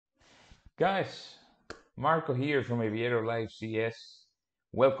Guys, Marco here from Aviator Live CS.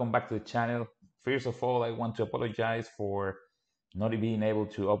 Welcome back to the channel. First of all, I want to apologize for not being able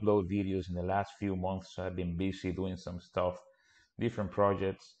to upload videos in the last few months. I've been busy doing some stuff, different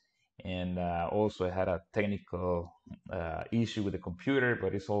projects, and also I had a technical issue with the computer,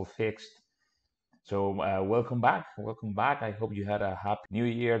 but it's all fixed. So welcome back. Welcome back. I hope you had a happy New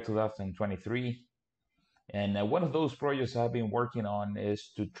Year 2023. And one of those projects I've been working on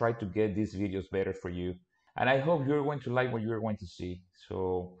is to try to get these videos better for you. And I hope you're going to like what you're going to see.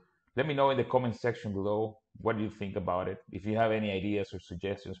 So let me know in the comment section below what you think about it. If you have any ideas or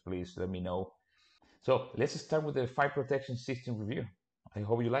suggestions, please let me know. So let's start with the fire protection system review. I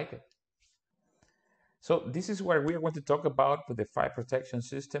hope you like it. So this is where we are going to talk about with the fire protection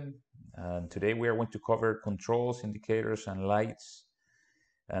system. And today we are going to cover controls, indicators, and lights.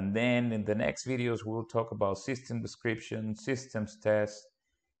 And then in the next videos, we'll talk about system description, systems test,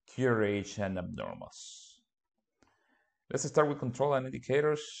 QRH, and abnormals. Let's start with control and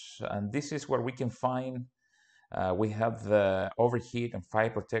indicators. And this is where we can find, we have the overheat and fire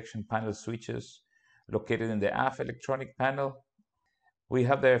protection panel switches located in the aft electronic panel. We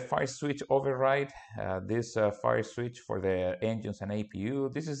have the fire switch override, this fire switch for the engines and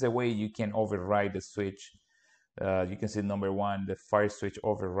APU. This is the way you can override the switch. You can see number one, the fire switch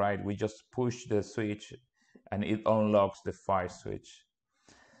override. We just push the switch and it unlocks the fire switch.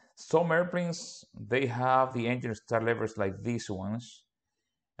 Some airplanes, they have the engine start levers like these ones.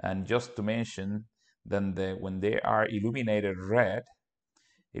 And just to mention, then when they are illuminated red,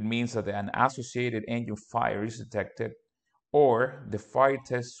 it means that an associated engine fire is detected or the fire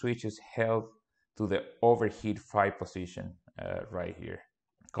test switch is held to the overheat fire position right here.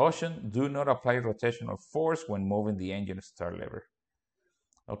 Caution, do not apply rotational force when moving the engine start lever.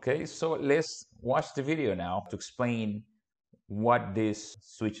 Okay, so let's watch the video now to explain what these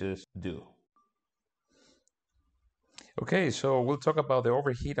switches do. Okay, so we'll talk about the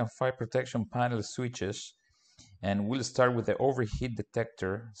overheat and fire protection panel switches, and we'll start with the overheat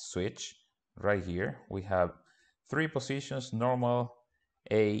detector switch right here. We have three positions, normal,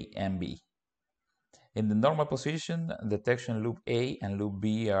 A, and B. In the normal position, detection loop A and loop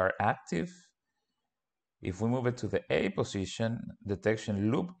B are active. If we move it to the A position,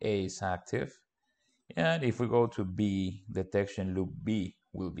 detection loop A is active. And if we go to B, detection loop B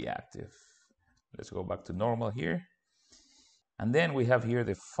will be active. Let's go back to normal here. And then we have here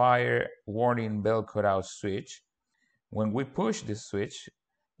the fire warning bell cutout switch. When we push this switch,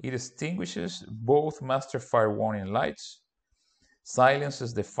 it extinguishes both master fire warning lights,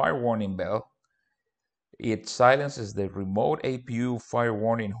 silences the fire warning bell. It silences the remote APU fire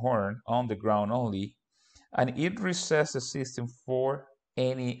warning horn on the ground only, and it resets the system for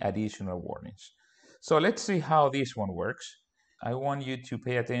any additional warnings. So let's see how this one works. I want you to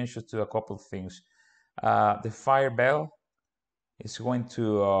pay attention to a couple of things. The fire bell is going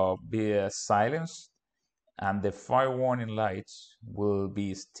to be silenced, and the fire warning lights will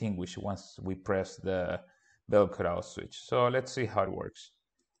be extinguished once we press the bell cutout switch. So let's see how it works.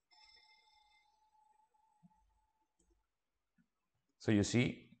 So you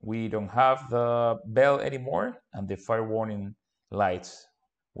see, we don't have the bell anymore and the fire warning lights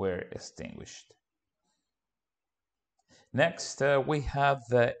were extinguished. Next, we have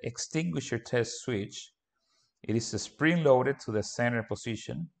the extinguisher test switch. It is spring-loaded to the center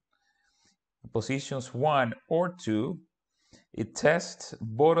position. Positions 1 or 2, it tests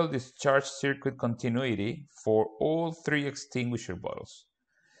bottle discharge circuit continuity for all three extinguisher bottles.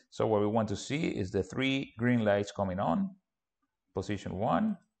 So what we want to see is the three green lights coming on, position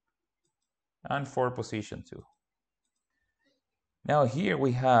 1, and for position 2. Now here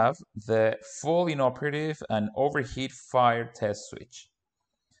we have the full inoperative and overheat fire test switch.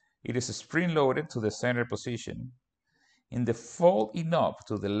 It is spring-loaded to the center position. In the full inop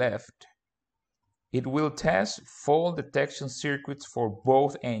to the left, it will test fall detection circuits for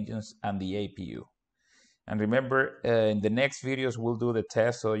both engines and the APU. And remember, in the next videos, we'll do the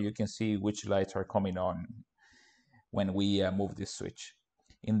test so you can see which lights are coming on when we move this switch.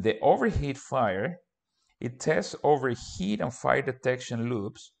 In the overheat fire, it tests overheat and fire detection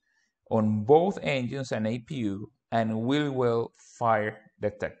loops on both engines and APU and well fire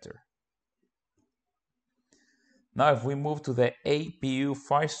detector. Now if we move to the APU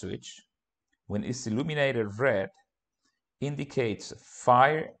fire switch, when it's illuminated red, indicates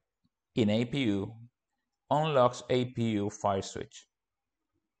fire in APU, unlocks APU fire switch.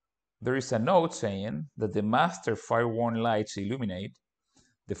 There is a note saying that the master fire warning lights illuminate,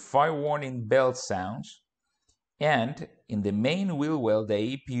 the fire warning bell sounds, and in the main wheel well, the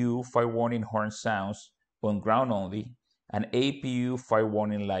APU fire warning horn sounds on ground only, and APU fire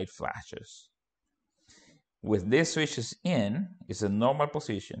warning light flashes. With these switches in, it's a normal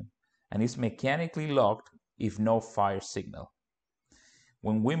position and is mechanically locked if no fire signal.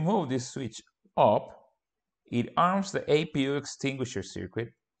 When we move this switch up, it arms the APU extinguisher circuit,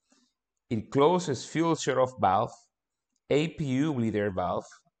 it closes fuel shut-off valve, APU bleed air valve,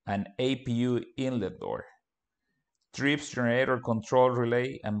 and APU inlet door. Trips generator control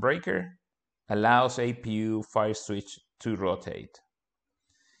relay and breaker, allows APU fire switch to rotate.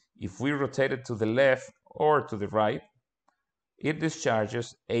 If we rotate it to the left or to the right, it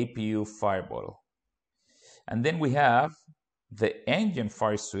discharges APU fire bottle. And then we have the engine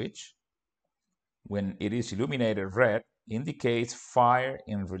fire switch. When it is illuminated red, indicates fire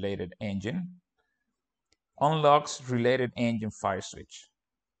in related engine, unlocks related engine fire switch.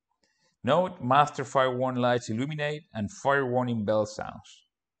 Note, master fire warning lights illuminate and fire warning bell sounds.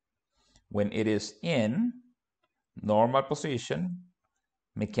 When it is in normal position,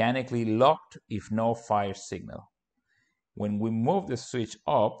 mechanically locked if no fire signal. When we move the switch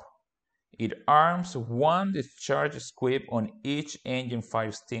up, it arms one discharge squib on each engine fire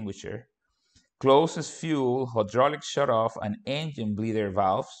extinguisher, closes fuel, hydraulic shutoff, and engine bleed air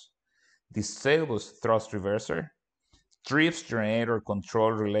valves, disables thrust reverser, trips generator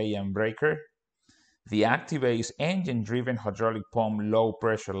control relay and breaker, deactivates engine-driven hydraulic pump low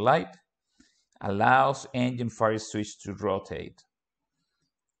pressure light, allows engine fire switch to rotate.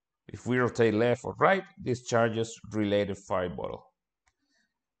 If we rotate left or right, discharges related fire bottle.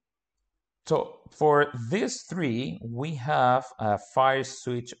 So for these three, we have a fire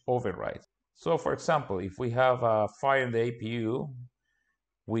switch override. So for example, if we have a fire in the APU,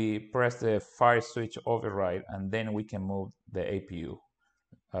 we press the fire switch override and then we can move the APU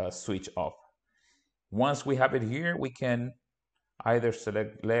switch up. Once we have it here, we can either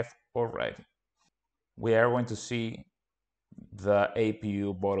select left or right. We are going to see the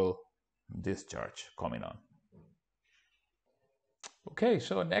APU bottle discharge coming on. Okay,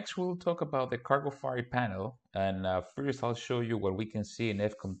 so next we'll talk about the cargo fire panel, and first I'll show you what we can see in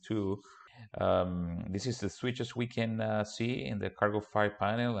FCOM2. This is the switches we can see in the cargo fire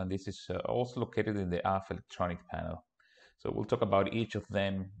panel, and this is also located in the AF electronic panel. So we'll talk about each of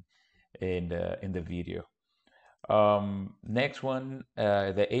them in the video. Next one,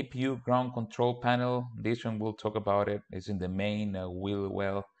 the APU ground control panel. This one we'll talk about it. It's in the main wheel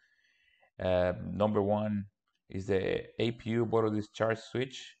well. Number one is the APU bottle discharge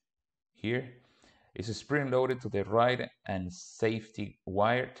switch here. It's spring loaded to the right and safety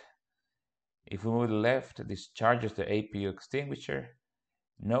wired. If we move to the left, discharges the APU extinguisher.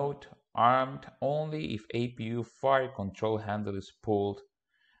 Note, armed only if APU fire control handle is pulled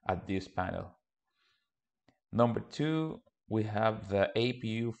at this panel. Number two, we have the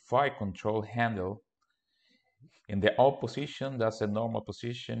APU fire control handle. In the up position, that's a normal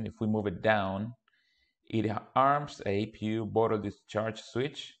position. If we move it down, it arms the APU bottle discharge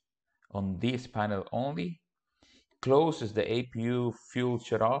switch on this panel only, closes the APU fuel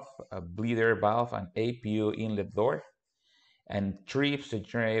shutoff, bleed air valve, and APU inlet door, and trips the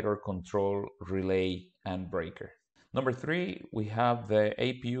generator control relay and breaker. Number three, we have the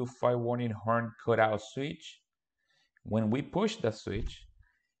APU fire warning horn cutout switch. When we push the switch,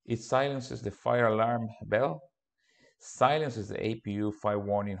 it silences the fire alarm bell, silences the APU fire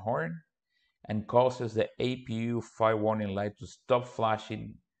warning horn, and causes the APU fire warning light to stop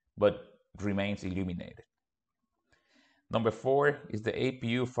flashing but remains illuminated. Number four is the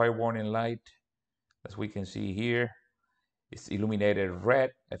APU fire warning light. As we can see here, it's illuminated red,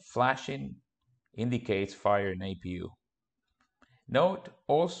 flashing, indicates fire in APU. Note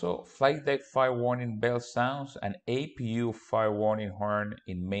also flight deck fire warning bell sounds and APU fire warning horn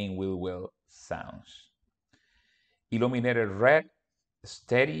in main wheel well sounds. Illuminated red,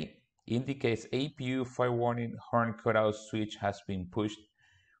 steady, indicates APU fire warning horn cutout switch has been pushed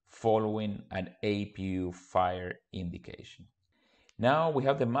following an APU fire indication. Now we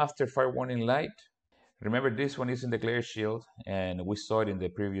have the master fire warning light. Remember, this one is in the glare shield and we saw it in the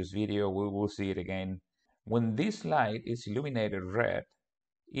previous video. We will see it again. When this light is illuminated red,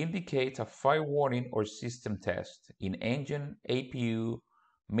 indicates a fire warning or system test in engine, APU,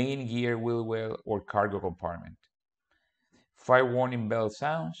 main gear wheel well, or cargo compartment. Fire warning bell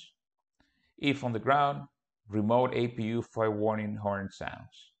sounds. If on the ground, remote APU fire warning horn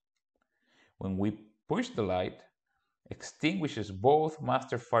sounds. When we push the light, extinguishes both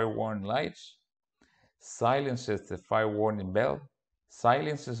master fire warning lights, silences the fire warning bell,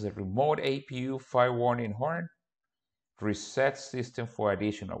 silences the remote APU fire warning horn, resets system for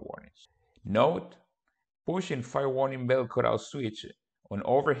additional warnings. Note, pushing fire warning bell cutout switch on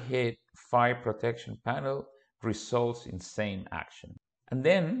overhead fire protection panel results in same action. And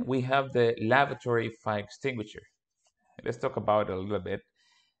then we have the lavatory fire extinguisher. Let's talk about it a little bit.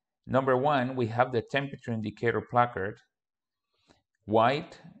 Number one, we have the temperature indicator placard.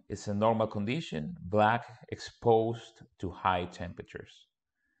 White is a normal condition, black exposed to high temperatures.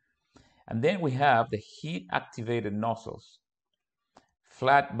 And then we have the heat activated nozzles.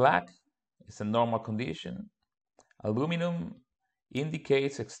 Flat black is a normal condition. Aluminum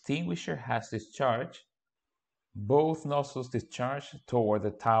indicates extinguisher has discharged. Both nozzles discharge toward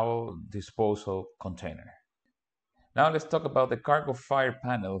the towel disposal container. Now let's talk about the cargo fire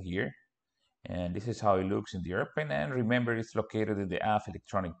panel here. And this is how it looks in the airplane. And remember, it's located in the aft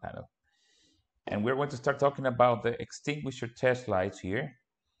electronic panel. And we're going to start talking about the extinguisher test lights here.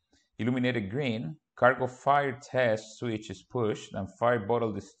 Illuminated green, cargo fire test switch is pushed and fire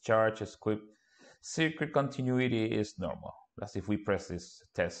bottle discharge is equipped. Circuit continuity is normal. That's if we press this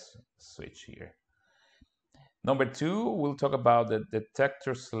test switch here. Number two, we'll talk about the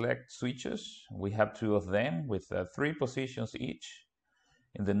detector select switches. We have two of them with 3 positions each.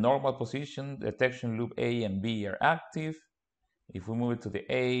 In the normal position, detection loop A and B are active. If we move it to the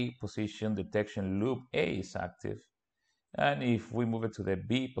A position, detection loop A is active. And if we move it to the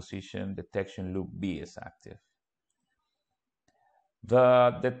B position, detection loop B is active.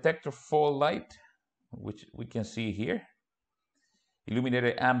 The detector fall light, which we can see here,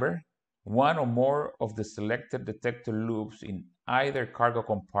 illuminated amber, one or more of the selected detector loops in either cargo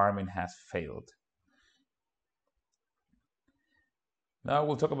compartment has failed. Now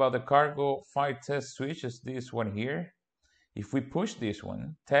we'll talk about the cargo fire test switch, is this one here. If we push this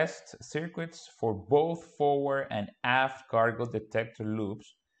one, test circuits for both forward and aft cargo detector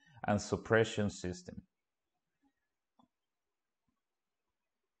loops and suppression system.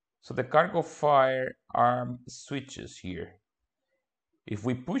 So the cargo fire arm switches here. If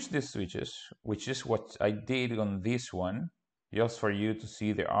we push these switches, which is what I did on this one, just for you to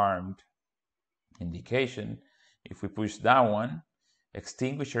see the armed indication, if we push that one,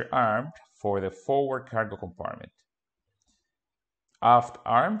 extinguisher armed for the forward cargo compartment. Aft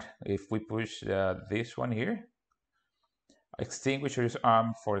armed, if we push this one here, extinguisher is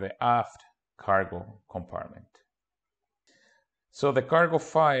armed for the aft cargo compartment. So the cargo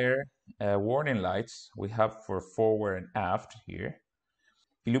fire warning lights we have for forward and aft here.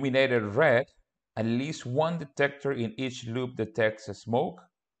 Illuminated red, at least one detector in each loop detects smoke.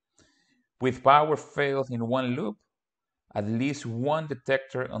 With power failed in one loop, at least one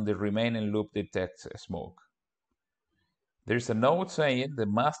detector on the remaining loop detects smoke. There's a note saying the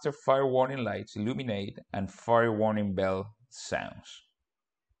master fire warning lights illuminate and fire warning bell sounds.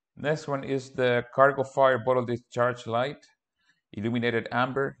 Next one is the cargo fire bottle discharge light. Illuminated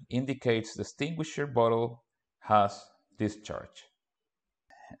amber indicates the extinguisher bottle has discharge.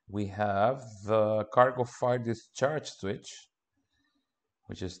 We have the cargo fire discharge switch,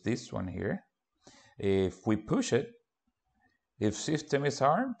 which is this one here. If we push it, if system is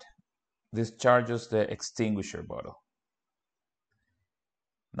armed, discharges the extinguisher bottle.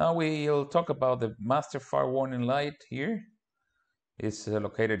 Now we'll talk about the master fire warning light here. It's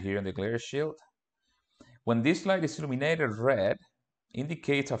located here in the glare shield. When this light is illuminated red,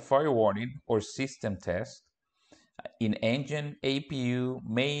 indicates a fire warning or system test in engine, APU,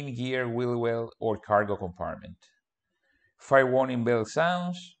 main gear, wheel well, or cargo compartment. Fire warning bell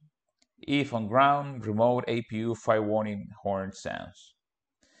sounds. If on ground, remote APU fire warning horn sounds.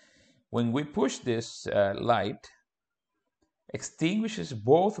 When we push this light, extinguishes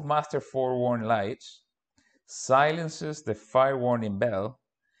both master fire warning lights, silences the fire warning bell,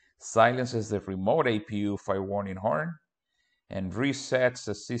 silences the remote APU fire warning horn, and resets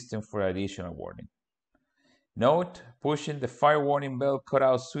the system for additional warning. Note, pushing the fire warning bell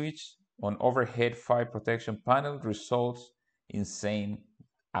cutout switch on overhead fire protection panel results in same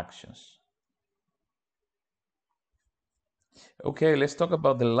actions. Okay, let's talk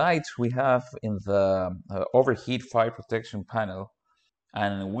about the lights we have in the overheat fire protection panel.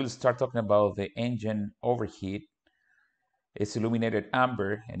 And we'll start talking about the engine overheat. It's illuminated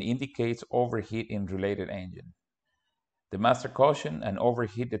amber and indicates overheat in related engine. The master caution and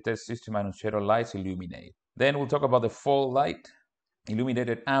overheat detect system annunciator lights illuminate. Then we'll talk about the fall light,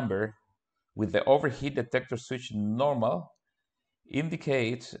 illuminated amber with the overheat detector switch normal,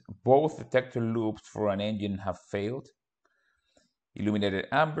 indicates both detector loops for an engine have failed. Illuminated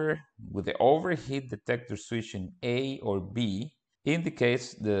amber with the overheat detector switch in A or B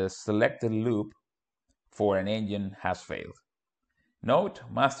indicates the selected loop for an engine has failed. Note,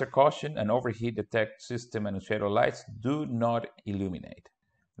 master caution and overheat detect system annunciator lights do not illuminate.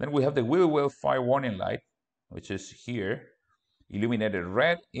 Then we have the wheel well fire warning light, which is here. Illuminated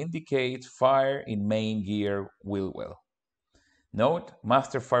red indicates fire in main gear wheel well. Note,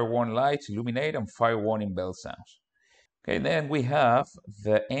 master fire warning lights illuminate and fire warning bell sounds. Okay, then we have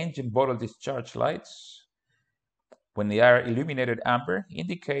the engine bottle discharge lights. When they are illuminated amber,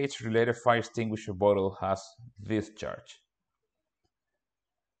 indicates related fire extinguisher bottle has discharge.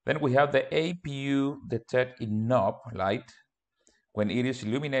 Then we have the APU detect in knob light. When it is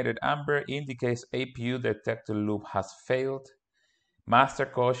illuminated amber, indicates APU detector loop has failed. Master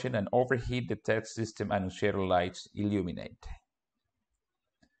caution and overheat detect system annunciator lights illuminate.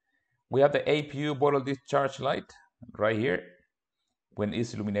 We have the APU bottle discharge light right here. When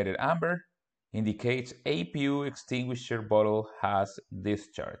it's illuminated amber, indicates APU extinguisher bottle has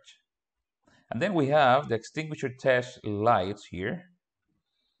discharge. And then we have the extinguisher test lights here.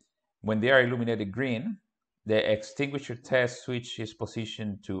 When they are illuminated green, the extinguisher test switch is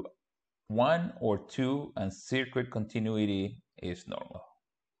positioned to 1 or 2 and circuit continuity is normal.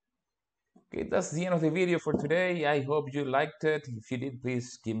 Okay, that's the end of the video for today. I hope you liked it. If you did,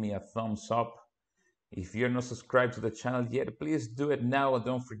 please give me a thumbs up. If you're not subscribed to the channel yet, please do it now and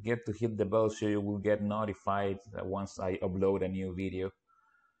don't forget to hit the bell so you will get notified once I upload a new video.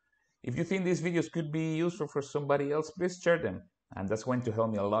 If you think these videos could be useful for somebody else, please share them, and that's going to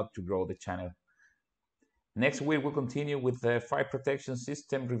help me a lot to grow the channel. Next week we'll continue with the fire protection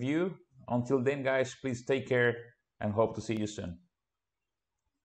system review. Until then, guys, please take care and hope to see you soon.